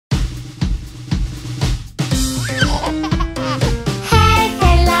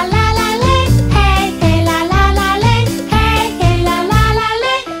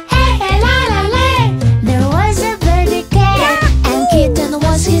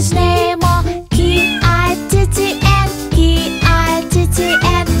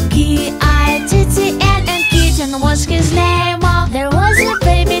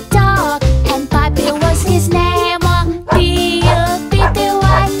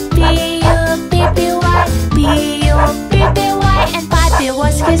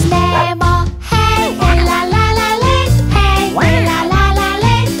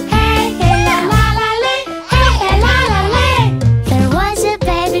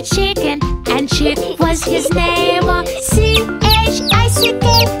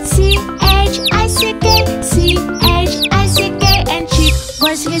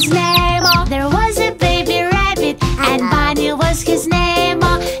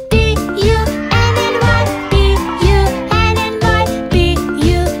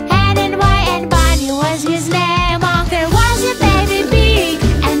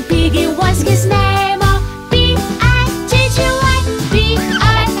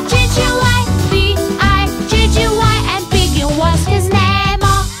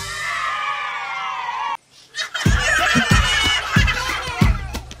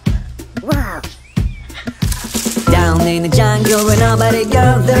jungle where nobody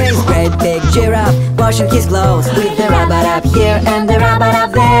goes. There is great big giraffe washing his clothes with the rabbit up here and the rabbit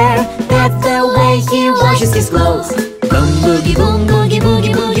up there. That's the way he washes his clothes. Boom boogie boom boogie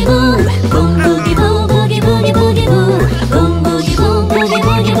boogie boogie boo. Boom boogie boo boogie boogie boogie boo. Boom boogie boo boogie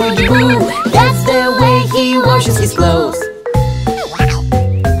boogie boogie boo. That's the way he washes his clothes.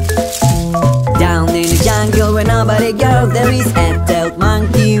 Down in the jungle where nobody goes, there is a tailed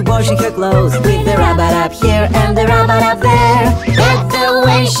monkey washing her clothes with the rabbit up here and the rabbit up there. That's the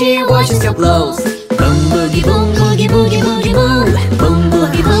way she washes her clothes. Boom boogie boom boogie boogie boogie boo. Boom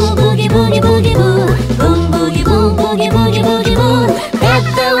boogie boo boogie boogie boogie boo. Boom boogie boo boogie boogie boogie boo. That's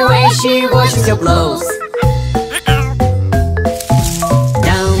the way she washes her clothes.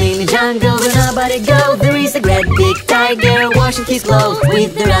 Down in the jungle where nobody goes, there is a great big tiger washing his clothes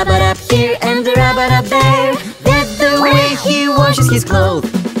with the rabbit up here and the rabbit up there. That's the way he washes his clothes.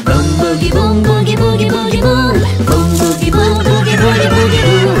 Boom boogie boom boogie boogie boogie boo. Boom boogie boo boogie boogie boogie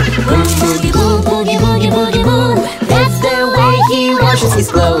boo. Boom boogie boo boogie boogie boogie boo. That's the way he washes his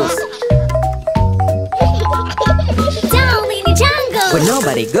clothes. Down in the jungle where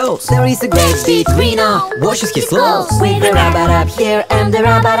nobody goes, there is a great big rhino washes his clothes with the rabbit up here and the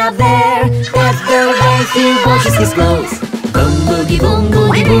rabbit up there. That's the way he washes his clothes. Boom boogie boom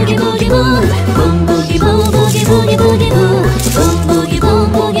boogie boogie boogie boo. Boom boogie boo boogie boogie boogie boo. Boom boogie boo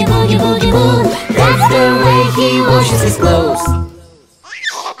boogie boogie boogie boo. That's the way he washes his clothes.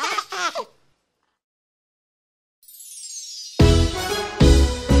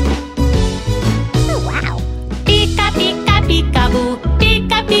 Pika pika peekaboo,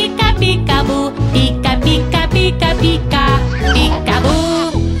 pika pika peekaboo, pika pika pika pika,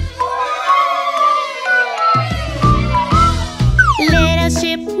 peekaboo. Little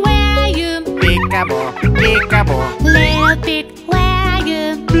sheep, where are you? Peekaboo, peekaboo. Little pig, where are you?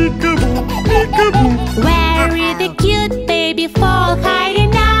 Peekaboo, peekaboo. Where is the cute baby frog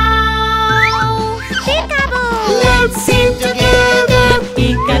hiding now? Peekaboo! Let's sing together.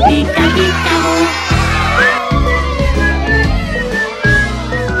 Pika pika peekaboo.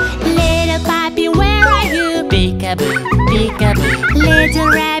 Little puppy, where are you? Peekaboo, peekaboo. Little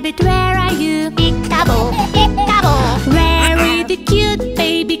rabbit, where are you? Peekaboo, peekaboo. Where is the cute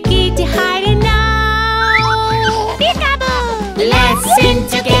baby kitty hiding now? Peekaboo! Let's sing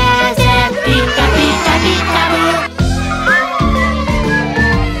together. Pika pika peekaboo.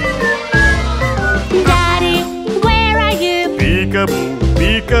 Daddy, where are you? Peekaboo,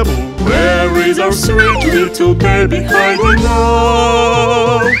 peekaboo. Where is our sweet little baby hiding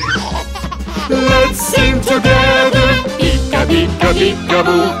now? Let's sing together. Pika pika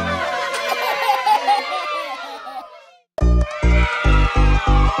peekaboo.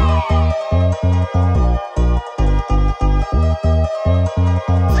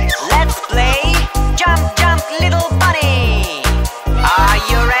 Let's play Jump Jump Little Bunny. Are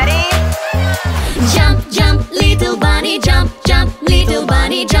you ready? Jump, jump, little bunny, jump, jump, little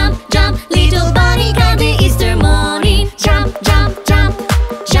bunny, jump, jump, little bunny, candy Easter morning. Jump, jump, jump,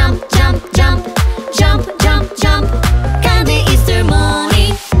 jump, jump, jump, jump, jump, jump, candy Easter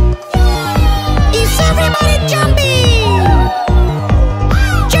morning. Is everybody jumping?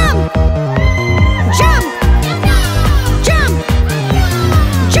 Jump, jump, jump,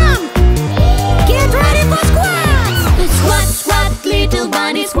 jump. Get ready for squats. Squat, squat, little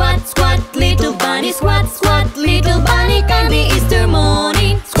bunny, squat, squat, little bunny, squat, squat, little bunny, candy Easter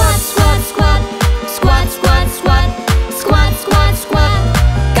morning. Squat, squat, squat, squat, squat, squat, squat, squat, squat,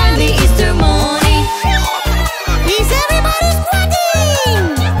 candy Easter morning. Is everybody squatting?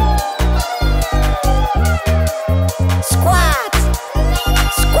 Squat,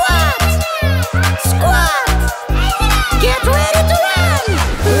 squat, squat. Get ready to run.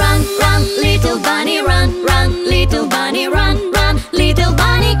 Run, run, little bunny, run, run, little bunny, run, run, little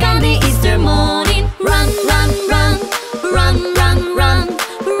bunny, candy Easter morning. Run,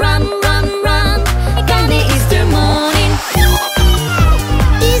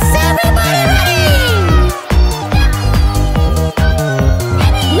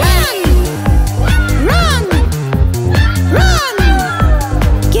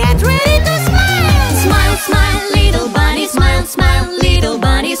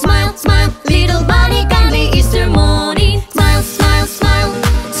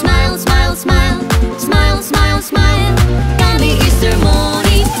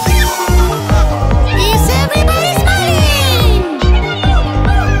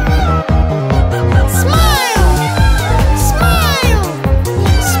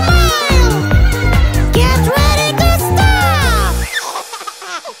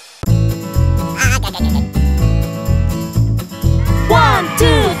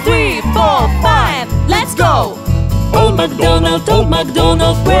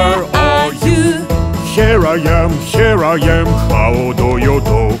 MacDonald, where are you? Here I am, how do you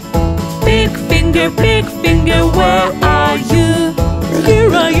do? Big finger, where are you?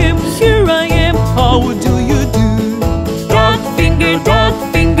 Here I am, how do you do? Dog finger,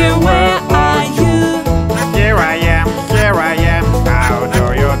 where are you? Here I am, how do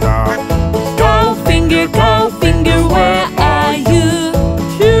you do? Go finger, where are you?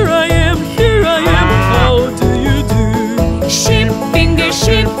 Here I am, how do you do?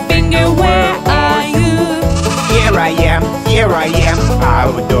 Sheep finger, where are you? Here I am,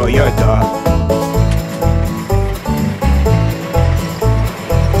 how do you do?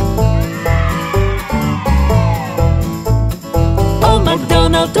 Old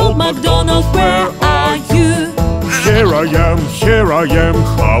MacDonald, where are you? Here I am,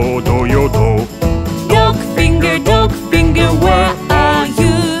 how do you do? Dog finger, where are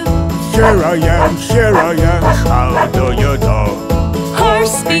you? Here I am, how do you do?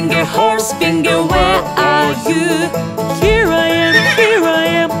 Horse finger, where are you? Here I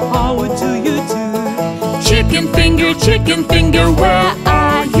am, how do you do? Chicken finger, where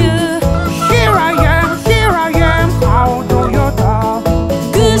are you? Here I am, how do you do?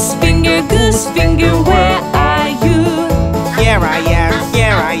 Goose finger, where are you? Here I am,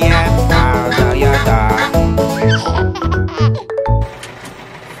 how do you do?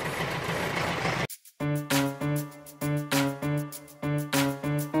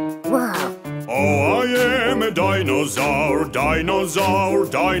 Oh, I am a dinosaur.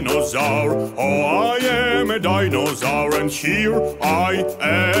 Oh, I am a dinosaur, and here I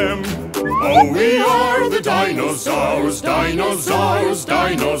am. Oh, we are the dinosaurs. Oh,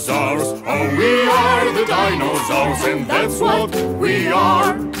 we are the dinosaurs, and that's what we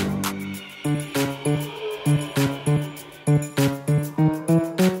are.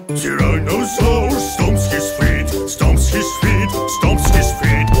 Tyrannosaurus stomps his feet, stomps his feet.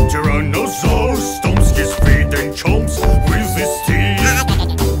 Tyrannosaurus stomps his feet and chomps with his teeth.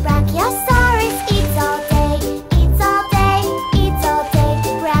 Brachiosaurus eats all day, eats all day, eats all day.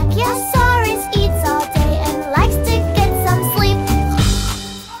 Brachiosaurus eats all day and likes to get some sleep.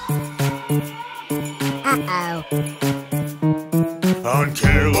 Uh-oh.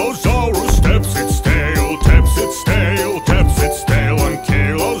 Ankylosaurus taps its tail, taps its tail, taps its tail.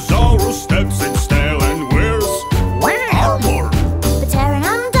 Ankylosaurus taps its tail and wears armor.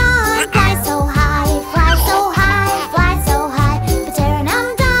 Pteranodon flies so high, flies so high, flies so high.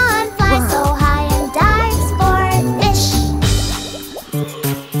 Pteranodon flies so high and dives for fish.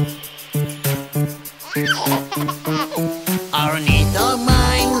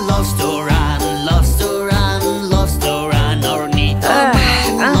 Ornithomime loves to run, loves to run, loves to run.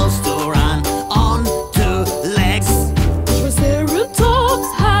 Ornithomime loves to run on two legs. Triceratops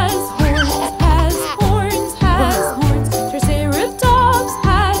has horns, has horns. Triceratops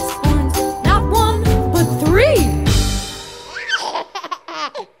has horns, not one, but three.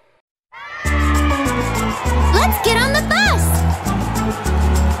 Let's get on the bus!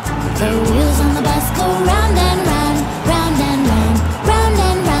 The wheels on the bus go round and round, round and round, round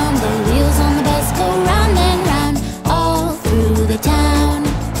and round. The wheels on the bus go round and round, all through the town.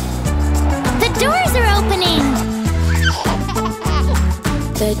 The doors are opening!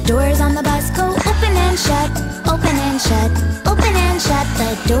 The doors on the bus go open and shut, open and shut, open and shut.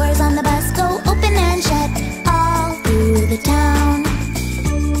 The doors on the bus go open and shut, all through the town.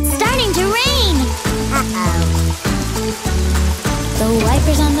 Starting to rain! The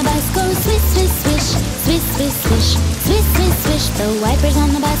wipers on the bus go swish, swish, swish, swish, swish, swish, swish, swish, swish. The wipers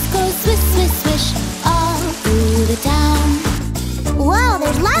on the bus go swish, swish, swish, all through the town. Whoa,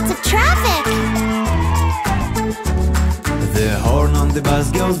 there's lots of traffic! The horn on the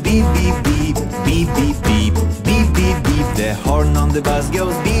bus goes beep, beep, beep, beep, beep, beep, beep, beep, beep. The horn on the bus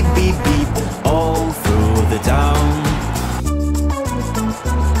goes beep, beep, beep, all through the town.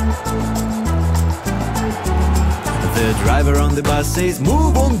 The driver on the bus says,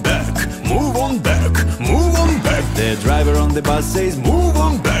 move on back, move on back, move on back. The driver on the bus says, move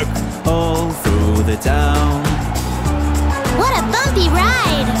on back, all through the town. What a bumpy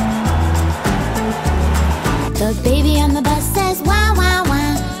ride! The baby on the bus says, wah, wah,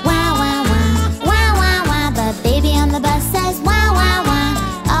 wah, wah, wah, wah, wah, wah, wah. The baby on the bus says, wah, wah, wah,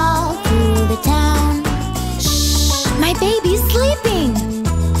 all through the town. Shh, my baby's sleeping!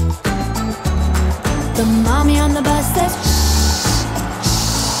 The mommy on the bus says, shh,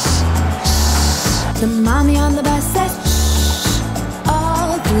 shh, shh. The mommy on the bus says, shh,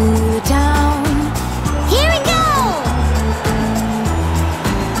 all through the town. Here we go!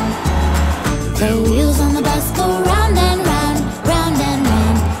 The wheels on the bus go